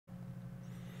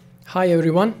Hi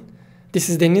everyone, this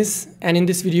is Deniz, and in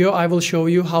this video I will show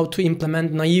you how to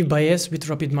implement naive Bayes with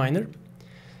Rapidminer.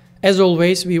 As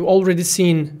always, we've already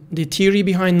seen the theory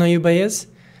behind naive Bayes,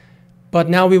 but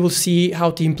now we will see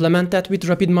how to implement that with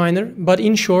Rapidminer. But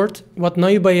in short, what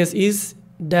naive Bayes is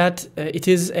that it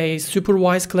is a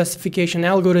supervised classification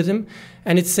algorithm,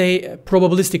 and it's a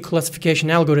probabilistic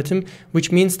classification algorithm,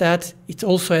 which means that it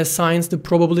also assigns the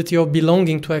probability of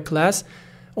belonging to a class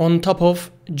on top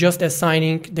of just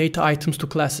assigning data items to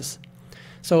classes.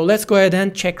 So let's go ahead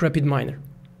and check Rapidminer.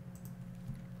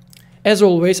 As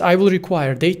always, I will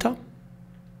require data,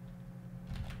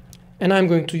 and I'm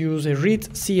going to use a read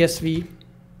CSV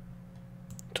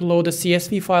to load a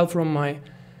CSV file from my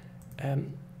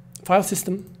file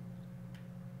system.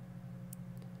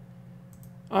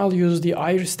 I'll use the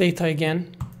iris data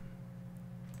again.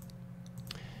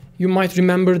 You might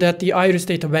remember that the iris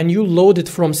data, when you load it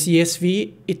from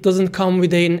CSV, it doesn't come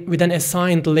with an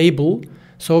assigned label.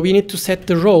 So we need to set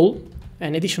the role,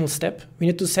 an additional step. We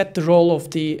need to set the role of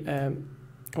the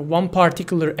one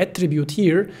particular attribute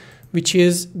here, which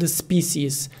is the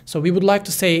species. So we would like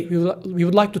to say, we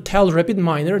would like to tell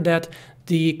Rapidminer that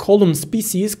the column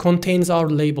species contains our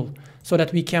label, so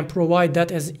that we can provide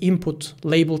that as input,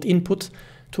 labeled input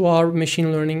to our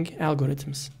machine learning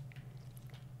algorithms.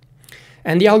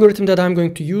 And the algorithm that I'm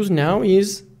going to use now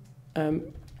is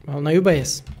naive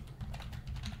Bayes.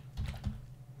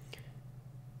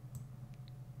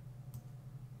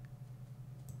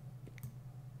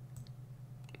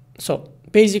 So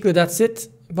basically that's it,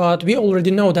 but we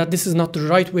already know that this is not the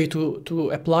right way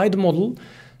to apply the model.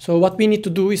 So what we need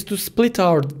to do is to split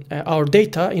our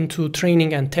data into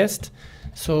training and test.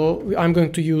 So I'm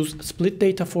going to use split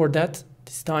data for that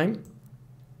this time.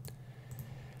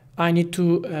 I need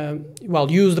to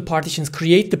use the partitions,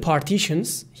 create the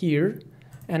partitions here,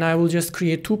 and I will just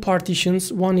create two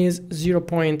partitions. One is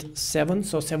 0.7,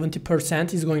 so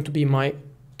 70% is going to be my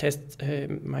test,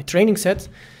 my training set,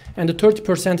 and the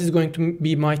 30% is going to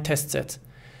be my test set.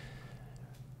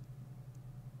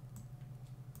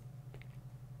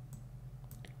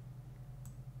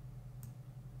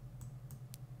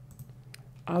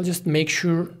 I'll just make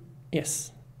sure,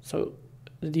 yes, so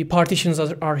the partitions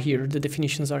are here, the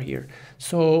definitions are here.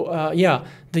 So yeah,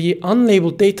 the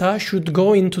unlabeled data should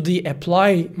go into the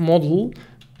apply model,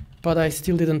 but I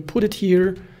still didn't put it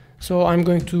here. So I'm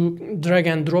going to drag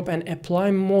and drop an apply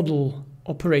model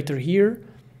operator here.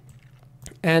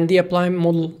 And the apply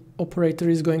model operator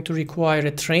is going to require a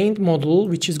trained model,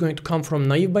 which is going to come from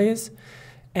naive Bayes,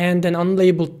 and an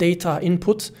unlabeled data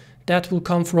input that will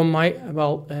come from my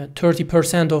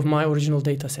 30% of my original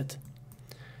data set.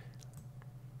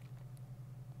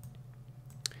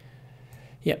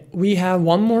 Yeah, we have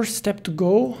one more step to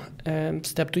go,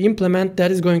 step to implement.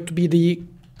 That is going to be the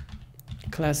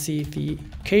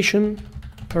classification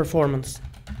performance.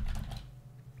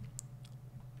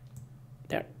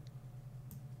 There.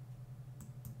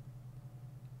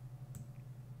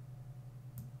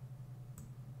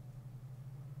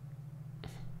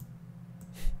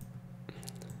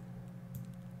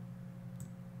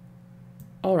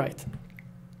 All right.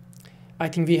 I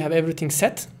think we have everything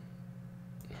set.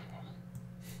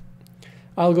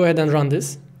 I'll go ahead and run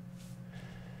this.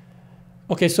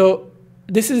 Okay, so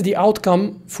this is the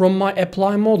outcome from my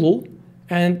apply model,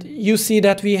 and you see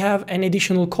that we have an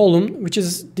additional column, which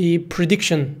is the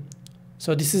prediction.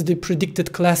 So this is the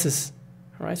predicted classes,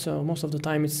 all right? So most of the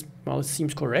time it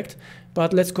seems correct,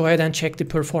 but let's go ahead and check the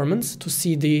performance to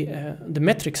see the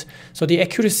metrics. So the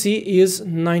accuracy is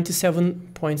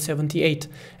 97.78,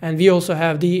 and we also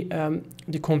have the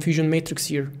confusion matrix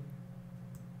here.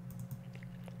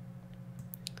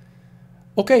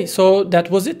 Okay, so that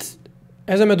was it.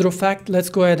 As a matter of fact, let's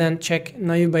go ahead and check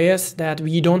naive Bayes that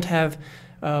we don't have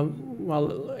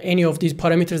any of these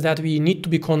parameters that we need to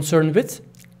be concerned with.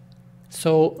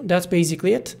 So that's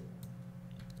basically it.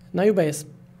 Naive Bayes.